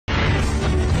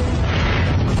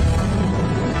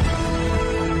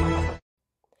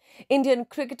Indian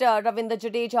cricketer Ravindra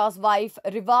Jadeja's wife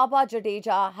Rivaba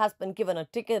Jadeja has been given a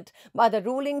ticket by the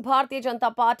ruling Bharatiya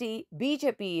Janata Party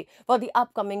 (BJP) for the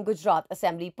upcoming Gujarat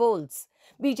Assembly polls.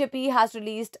 BJP has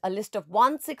released a list of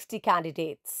 160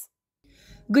 candidates.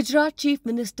 Gujarat Chief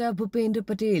Minister Bhupendra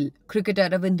Patel, cricketer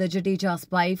Ravindra Jadeja's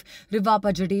wife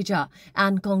Rivaba Jadeja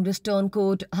and Congress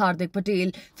turncoat Hardik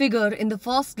Patel figure in the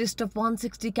first list of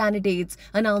 160 candidates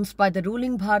announced by the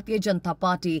ruling Bharatiya Janata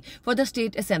Party for the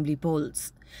state assembly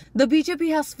polls. The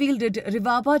BJP has fielded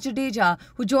Rivaba Jadeja,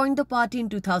 who joined the party in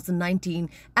 2019,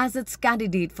 as its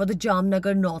candidate for the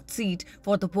Jamnagar North seat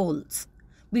for the polls.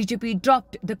 BJP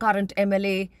dropped the current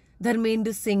MLA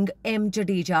Dharmendra Singh M.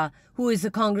 Jadeja, who is a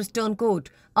Congress turncoat,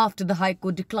 after the High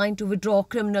Court declined to withdraw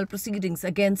criminal proceedings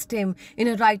against him in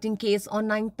a writing case on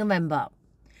 9th November.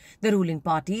 The ruling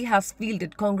party has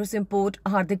fielded Congress import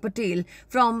Hardik Patel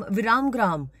from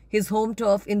Viramgram, his home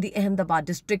turf in the Ahmedabad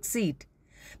district seat.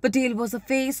 Patel was a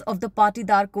face of the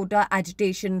Patidar quota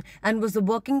agitation and was the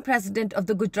working president of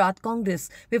the Gujarat Congress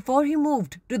before he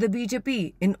moved to the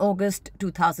BJP in August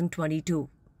 2022.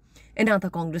 Another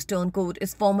Congress turncoat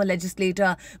is former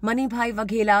legislator Manibhai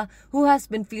Waghela, who has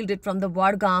been fielded from the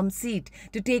Wadgam seat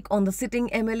to take on the sitting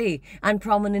MLA and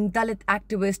prominent Dalit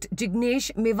activist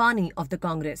Jignesh Mevani of the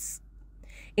Congress.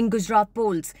 In Gujarat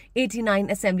polls, 89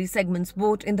 assembly segments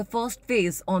vote in the first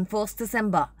phase on 1st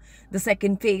December. The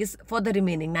second phase for the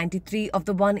remaining 93 of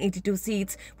the 182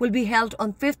 seats will be held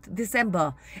on 5th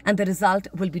December and the result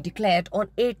will be declared on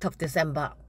 8th of December.